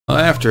Well,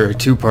 after a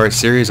two-part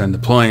series on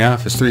deploying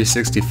Office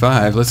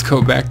 365, let's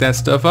go back that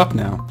stuff up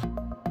now.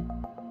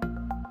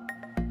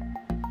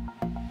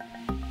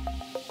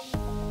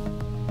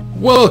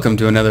 Welcome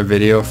to another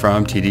video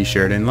from TD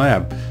Sheridan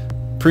Lab.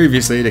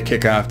 Previously, to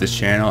kick off this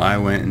channel, I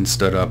went and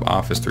stood up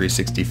Office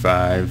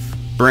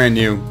 365 brand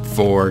new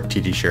for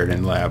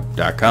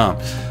tdsheridanlab.com.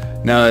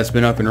 Now that's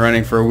been up and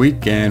running for a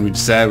week and we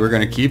decided we're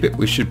going to keep it,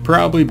 we should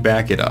probably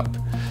back it up.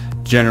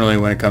 Generally,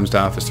 when it comes to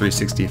Office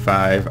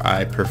 365,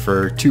 I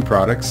prefer two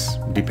products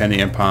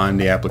depending upon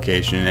the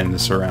application and the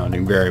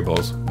surrounding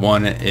variables.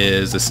 One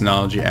is the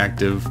Synology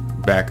Active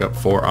Backup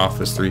for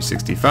Office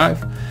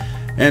 365,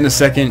 and the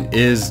second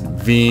is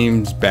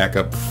Veeam's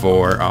backup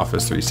for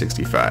Office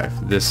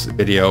 365. This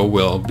video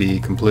will be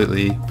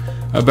completely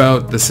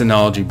about the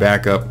Synology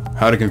backup,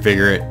 how to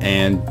configure it,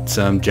 and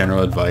some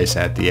general advice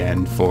at the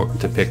end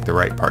to pick the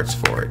right parts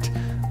for it.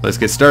 Let's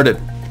get started.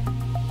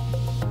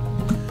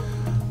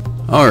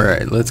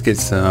 Alright, let's get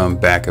some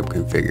backup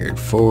configured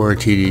for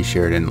TD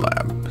Sheridan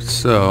Lab.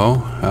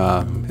 So,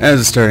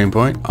 as a starting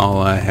point, all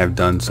I have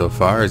done so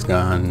far is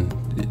gone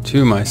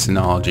to my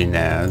Synology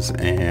NAS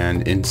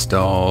and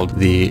installed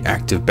the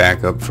Active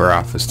Backup for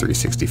Office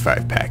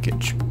 365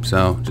 package.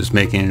 So, just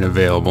making it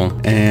available,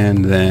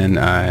 and then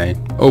I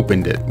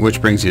opened it,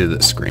 which brings you to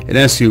this screen. It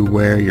asks you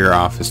where your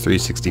Office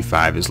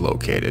 365 is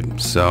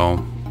located.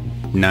 So,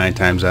 9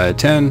 times out of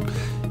 10,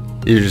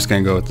 you're just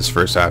going to go with this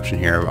first option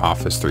here of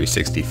Office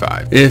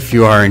 365. If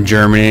you are in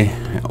Germany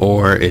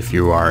or if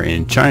you are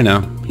in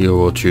China, you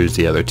will choose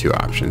the other two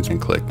options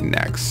and click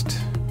Next.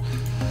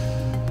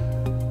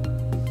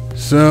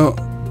 So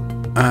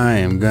I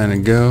am going to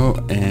go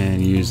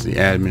and use the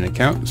admin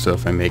account. So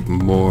if I make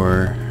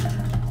more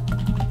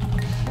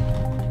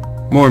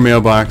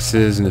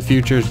mailboxes in the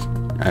future,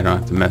 I don't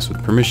have to mess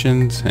with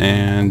permissions.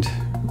 And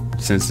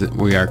since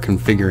we are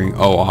configuring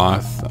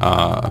OAuth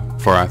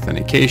for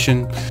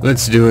authentication,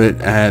 let's do it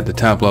at the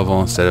top level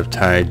instead of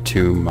tied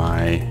to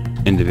my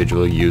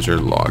individual user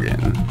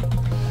login.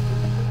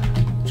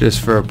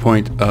 Just for a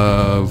point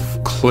of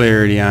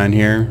clarity on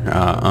here,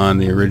 on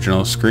the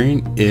original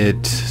screen,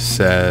 it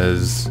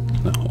says,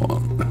 hold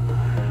on.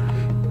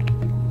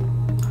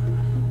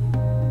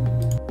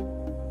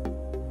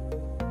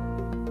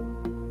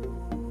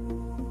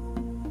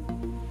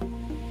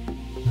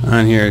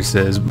 On here it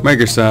says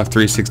Microsoft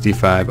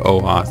 365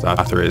 OAuth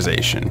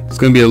authorization. It's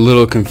going to be a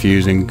little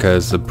confusing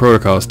because the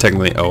protocol is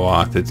technically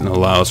OAuth. It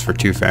allows for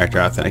two-factor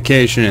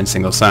authentication and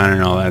single sign-on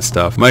and all that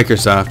stuff.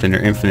 Microsoft, in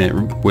their infinite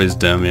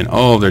wisdom in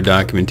all of their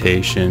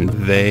documentation,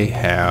 they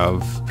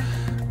have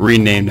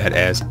renamed that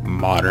as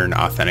modern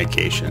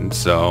authentication.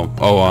 So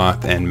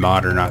OAuth and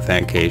modern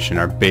authentication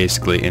are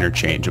basically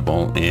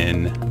interchangeable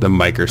in the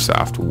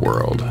Microsoft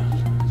world.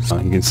 So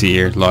you can see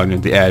here, logged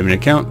into the admin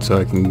account, so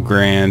I can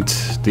grant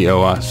the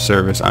OAuth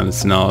service on the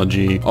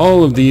Synology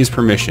all of these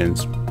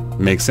permissions.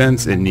 Makes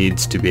sense. It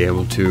needs to be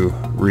able to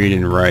read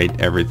and write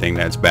everything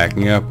that's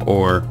backing up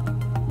or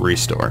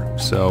restore.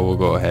 So we'll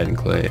go ahead and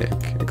click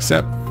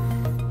accept.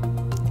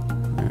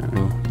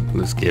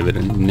 Let's give it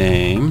a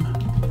name.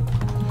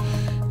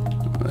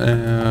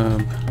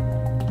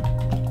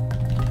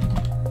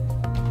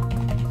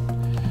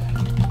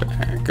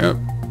 Backup.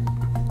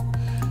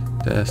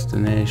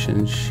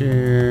 Destination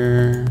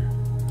share.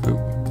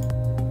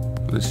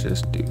 Let's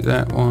just do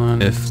that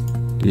one. If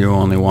you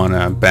only want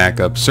to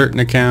back up certain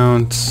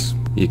accounts,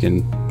 you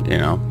can,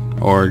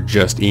 or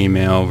just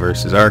email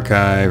versus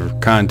archive or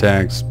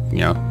contacts,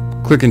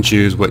 click and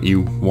choose what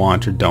you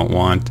want or don't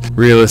want.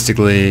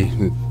 Realistically,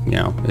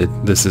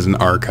 this is an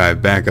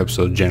archive backup,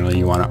 so generally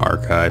you want to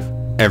archive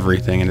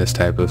everything in this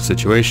type of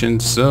situation.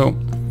 So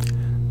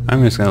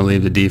I'm just going to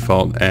leave the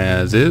default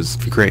as is.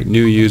 If you create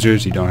new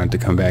users, you don't have to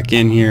come back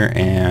in here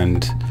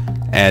and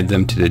add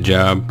them to the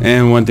job.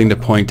 And one thing to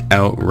point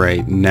out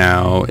right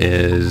now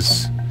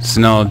is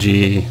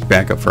Synology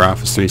Backup for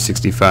Office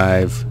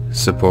 365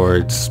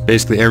 supports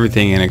basically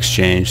everything in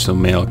Exchange, so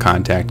mail,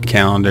 contact,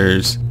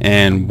 calendars,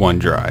 and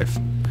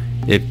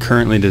OneDrive. It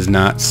currently does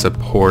not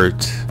support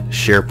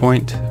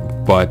SharePoint,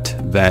 but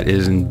that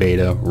is in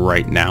beta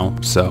right now.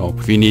 So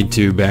if you need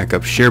to back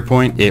up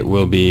SharePoint, it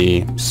will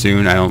be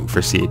soon. I don't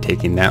foresee it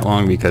taking that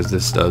long because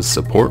this does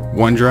support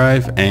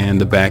OneDrive,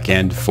 and the back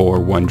end for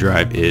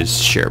OneDrive is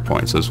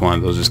SharePoint. So it's one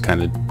of those just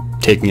kind of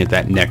taking it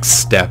that next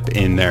step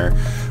in their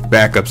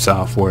backup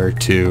software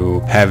to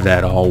have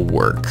that all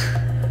work.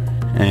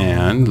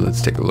 And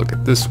let's take a look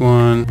at this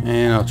one,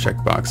 and I'll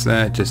checkbox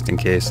that just in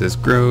case this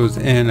grows,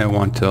 and I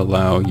want to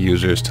allow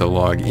users to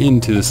log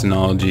into the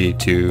Synology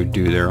to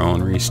do their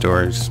own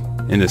restores.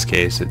 In this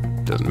case, it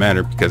doesn't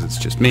matter because it's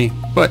just me,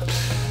 but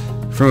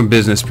from a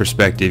business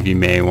perspective, you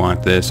may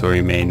want this or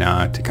you may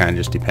not. It kind of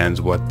just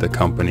depends what the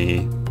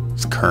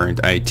company's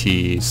current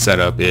IT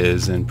setup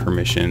is and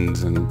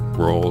permissions and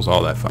roles,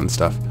 all that fun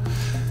stuff.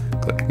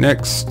 Click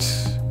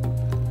next.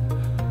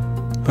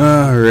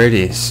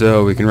 Alrighty,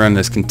 so we can run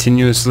this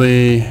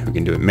continuously, we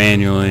can do it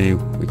manually,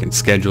 we can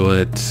schedule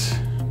it.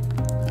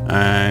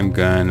 I'm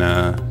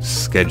gonna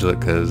schedule it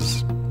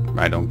because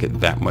I don't get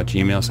that much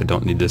email, so I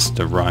don't need this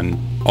to run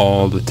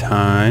all the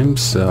time.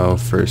 So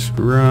first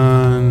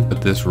run,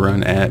 let this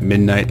run at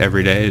midnight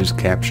every day, just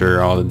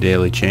capture all the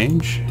daily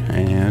change,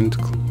 and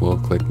we'll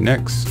click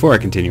next. Before I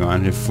continue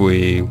on, if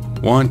we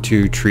want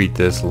to treat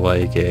this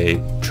like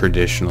a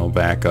traditional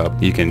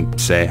backup, you can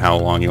say how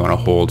long you want to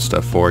hold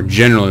stuff for.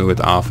 Generally with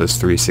Office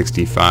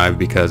 365,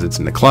 because it's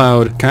in the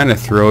cloud, kind of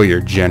throw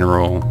your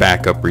general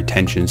backup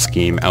retention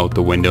scheme out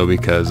the window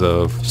because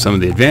of some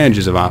of the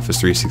advantages of Office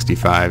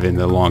 365 and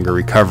the longer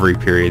recovery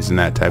periods and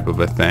that type of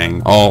a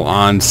thing. All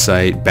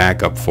on-site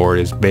backup for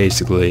it is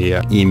basically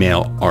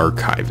email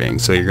archiving,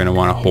 so you're going to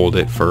want to hold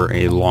it for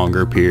a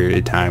longer period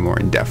of time or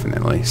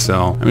indefinitely.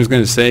 So I'm just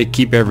going to say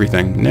keep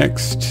everything.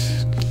 Next.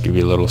 Give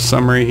you a little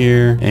summary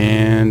here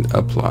and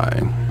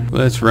apply.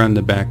 Let's run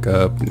the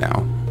backup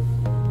now.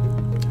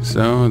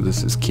 So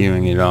this is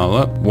queuing it all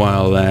up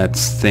while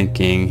that's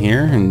thinking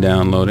here and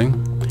downloading.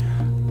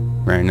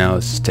 Right now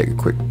let's just take a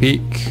quick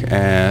peek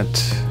at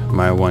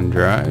my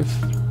OneDrive.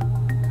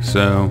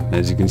 So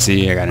as you can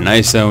see, I got an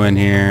ISO in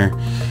here,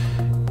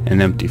 an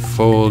empty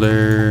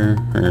folder,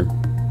 or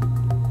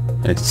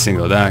a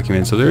single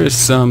document. So there is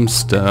some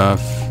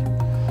stuff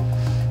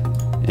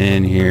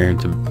in here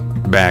to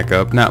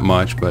backup, not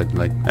much, but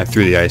like I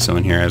threw the ISO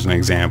in here as an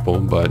example.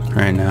 But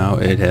right now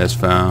it has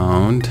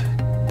found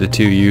the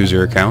 2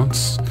 user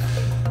accounts,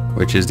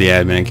 which is the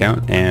admin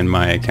account and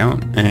my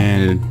account,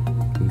 and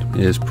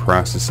it is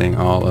processing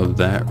all of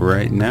that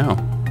right now.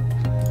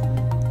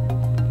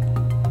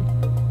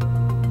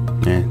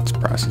 And it's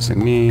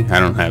processing me. I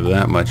don't have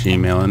that much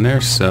email in there,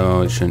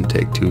 so it shouldn't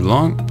take too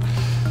long.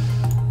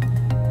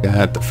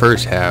 Got the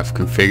first half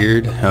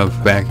configured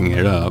of backing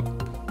it up.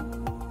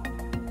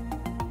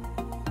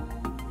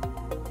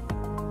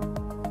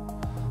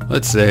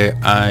 Let's say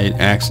I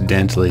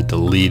accidentally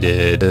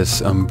deleted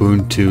this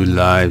Ubuntu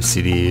Live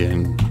CD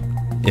and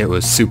it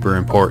was super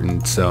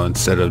important, so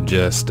instead of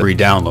just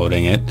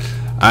re-downloading it,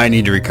 I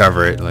need to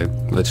recover it. Like,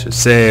 let's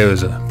just say it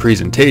was a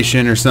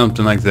presentation or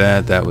something like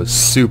that that was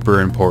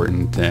super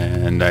important,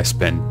 and I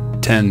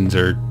spent tens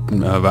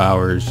of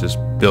hours just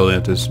building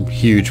up this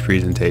huge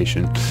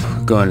presentation.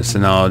 Go into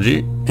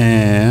Synology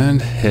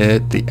and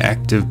hit the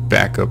Active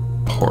Backup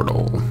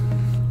portal.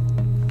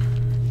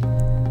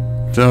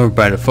 So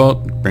by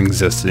default,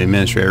 brings us to the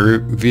administrator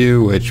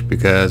view, which,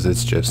 because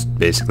it's just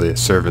basically a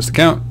service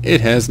account,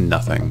 it has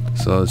nothing.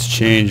 So let's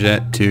change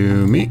that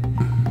to me.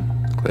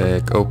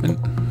 Click open.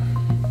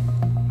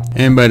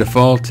 And by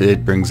default,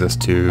 it brings us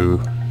to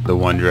the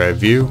OneDrive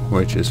view,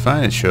 which is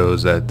fine. It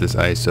shows that this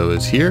ISO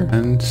is here,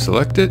 and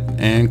select it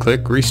and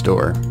click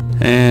restore.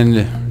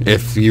 And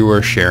if you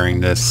were sharing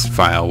this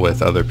file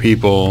with other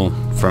people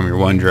from your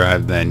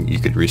OneDrive, then you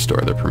could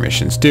restore the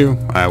permissions too.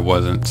 I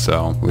wasn't,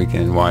 so we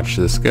can watch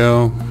this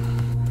go.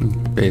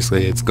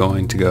 Basically, it's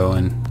going to go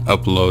and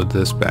upload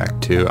this back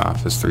to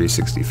Office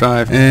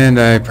 365, and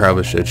I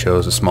probably should have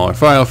chose a smaller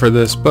file for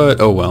this, but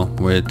oh well,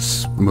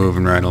 it's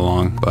moving right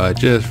along. But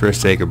just for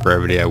sake of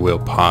brevity, I will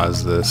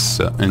pause this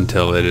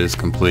until it is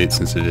complete,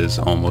 since it is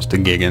almost a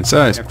gig in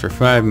size. After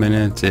 5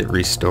 minutes, it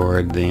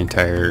restored the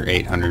entire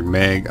 800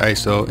 meg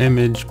ISO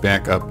image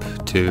back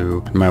up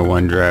to my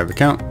OneDrive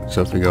account.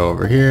 So if we go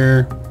over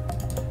here,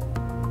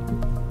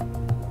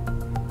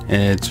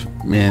 it's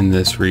in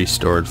this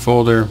restored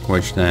folder,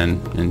 which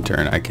then in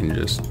turn I can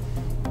just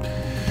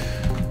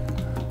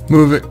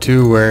move it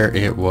to where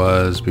it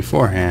was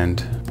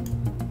beforehand.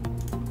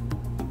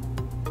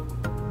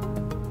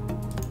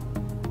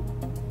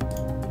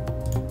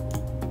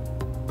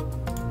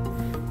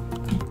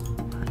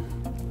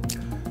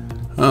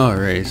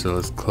 Alright, so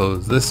let's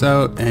close this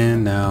out,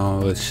 and now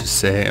let's just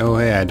say, oh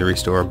hey, I had to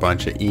restore a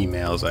bunch of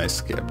emails I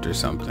skipped or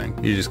something.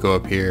 You just go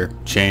up here,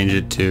 change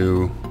it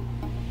to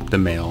the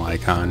mail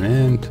icon,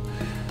 and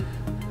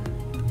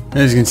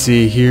as you can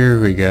see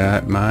here, we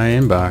got my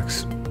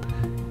inbox.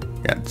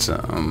 Got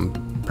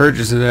some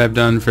purchases that I've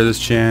done for this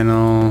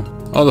channel,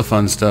 all the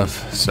fun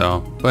stuff.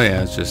 So, but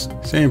yeah, it's just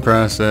same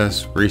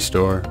process,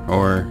 restore,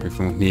 or if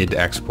we need to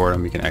export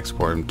them, you can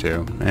export them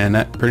too. And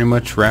that pretty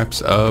much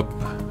wraps up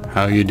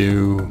how you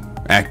do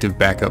active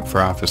backup for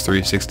Office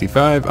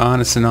 365 on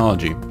a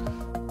Synology.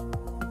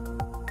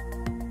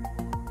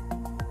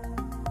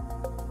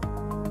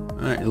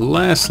 Alright,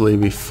 lastly,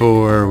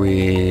 before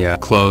we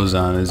close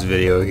on this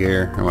video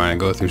here, I want to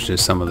go through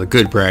just some of the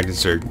good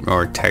practice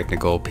or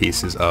technical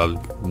pieces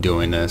of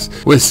doing this.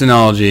 With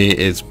Synology,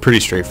 it's pretty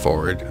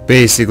straightforward.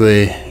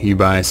 Basically, you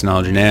buy a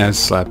Synology NAS,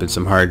 slap in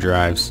some hard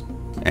drives,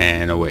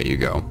 and away you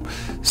go.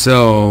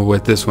 So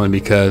with this one,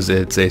 because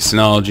it's a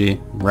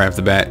Synology, right off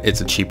the bat, it's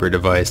a cheaper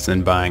device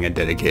than buying a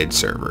dedicated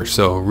server.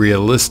 So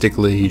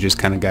realistically, you just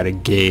kind of got to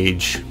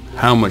gauge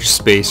how much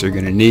space you're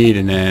going to need,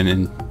 and then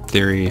in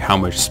theory, how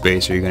much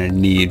space are you going to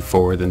need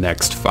for the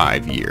next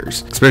 5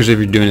 years. Especially if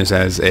you're doing this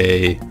as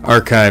a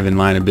archive and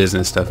line of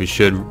business stuff, you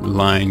should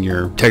line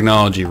your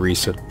technology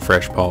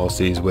refresh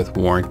policies with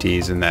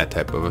warranties and that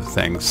type of a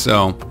thing.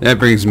 So that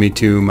brings me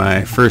to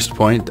my first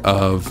point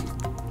of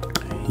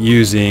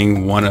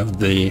using one of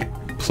the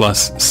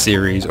Plus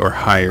series or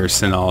higher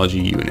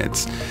Synology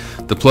units.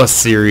 The Plus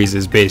series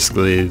is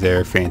basically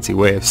their fancy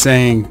way of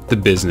saying the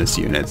business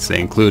units.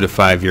 They include a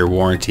 5-year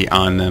warranty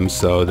on them,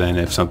 so then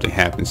if something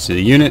happens to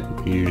the unit,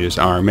 you just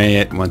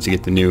RMA it. Once you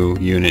get the new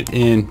unit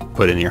in,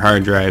 put it in your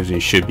hard drives, and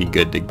you should be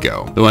good to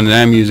go. The one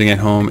that I'm using at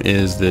home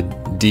is the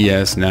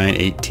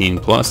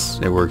DS918 Plus.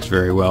 It works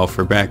very well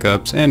for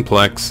backups and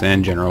Plex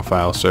and general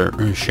file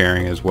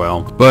sharing as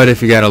well. But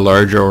if you got a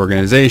larger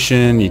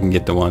organization, you can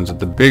get the ones with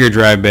the bigger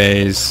drive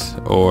bays,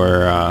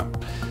 or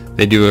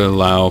they do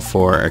allow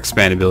for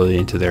expandability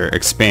into their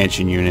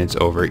expansion units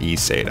over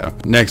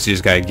eSATA. Next, you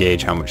just got to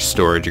gauge how much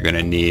storage you're going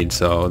to need,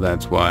 so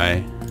that's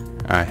why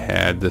I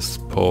had this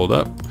pulled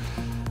up.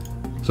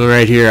 So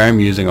right here I'm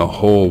using a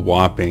whole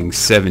whopping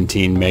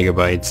 17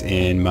 megabytes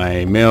in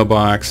my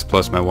mailbox,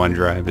 plus my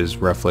OneDrive is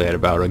roughly at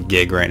about a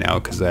gig right now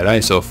because that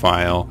ISO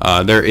file.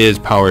 There is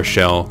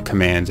PowerShell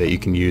commands that you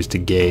can use to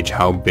gauge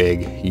how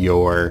big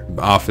your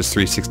Office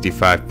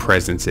 365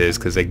 presence is,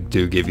 because they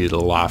do give you the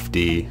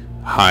lofty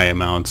high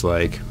amounts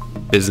like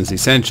Business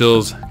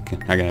Essentials.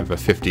 I can have a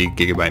 50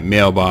 gigabyte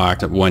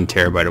mailbox, 1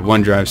 terabyte of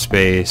OneDrive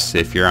space.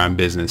 If you're on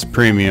Business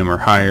Premium or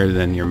higher,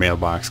 then your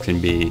mailbox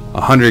can be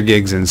 100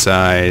 gigs in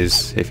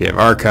size. If you have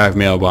archive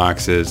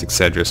mailboxes,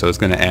 etc. So it's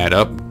going to add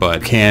up,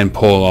 but can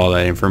pull all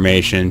that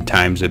information,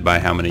 times it by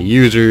how many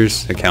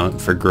users,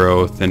 account for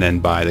growth, and then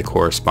buy the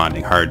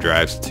corresponding hard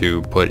drives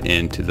to put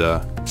into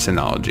the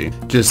Synology.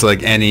 Just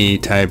like any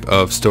type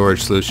of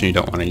storage solution, you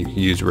don't want to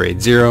use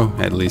RAID 0,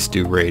 at least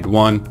do RAID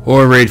 1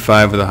 or RAID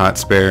 5 with a hot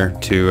spare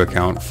to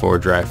account for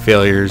drive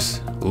failures.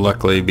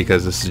 Luckily,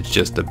 because this is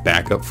just a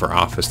backup for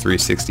Office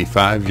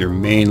 365, you're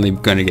mainly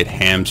going to get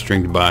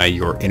hamstringed by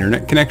your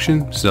internet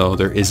connection, so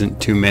there isn't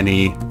too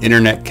many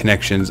internet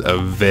connections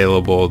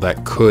available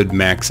that could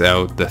max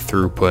out the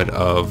throughput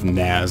of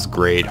NAS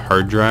grade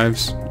hard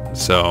drives.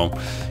 So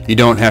you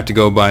don't have to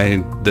go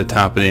by the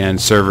top of the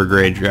end server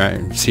grade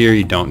drives here.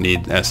 You don't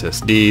need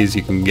SSDs.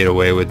 You can get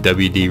away with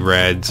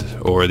WD-REDs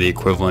or the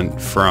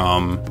equivalent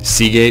from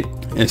Seagate,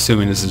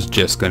 assuming this is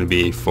just going to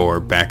be for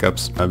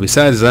backups.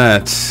 Besides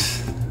that,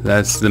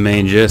 that's the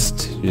main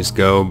gist. Just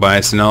go buy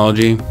a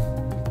Synology,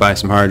 buy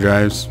some hard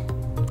drives,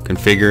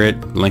 configure it,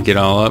 link it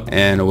all up,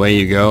 and away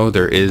you go.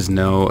 There is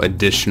no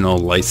additional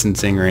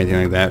licensing or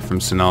anything like that from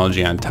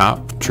Synology on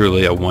top.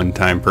 Truly a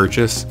one-time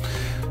purchase.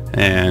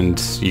 And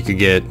you could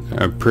get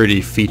a pretty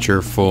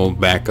feature-full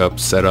backup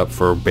setup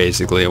for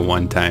basically a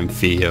one-time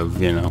fee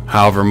of, you know,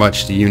 however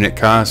much the unit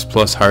costs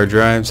plus hard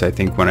drives. I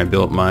think when I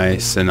built my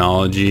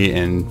Synology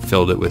and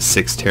filled it with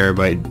 6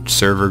 terabyte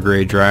server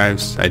grade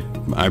drives,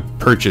 I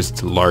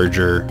purchased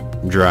larger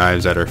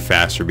drives that are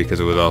faster because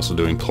it was also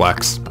doing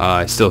Plex.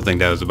 I still think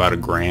that was about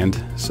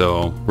 $1,000.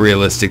 So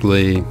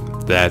realistically,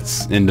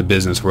 that's in the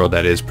business world,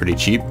 that is pretty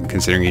cheap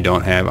considering you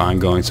don't have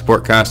ongoing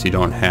support costs, you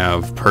don't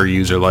have per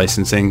user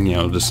licensing, you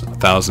know, just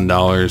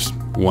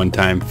 $1,000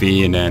 one-time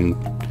fee, and then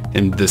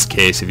in this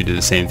case, if you did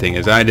the same thing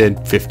as I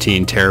did,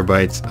 15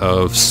 terabytes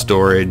of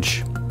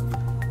storage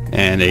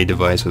and a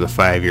device with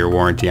a 5-year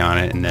warranty on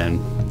it, and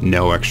then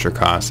no extra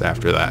costs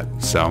after that.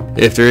 So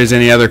if there is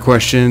any other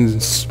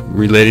questions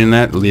relating to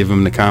that, leave them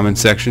in the comments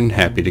section.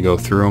 Happy to go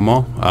through them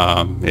all.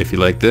 If you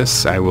like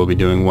this, I will be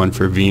doing one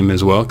for Veeam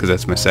as well, because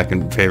that's my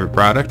second favorite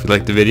product. If you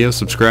like the video,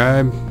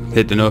 subscribe,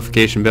 hit the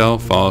notification bell,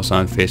 follow us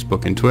on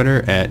Facebook and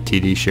Twitter at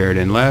TD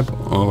Sheridan Lab,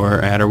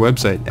 or at our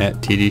website at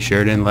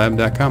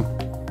tdsheridanlab.com.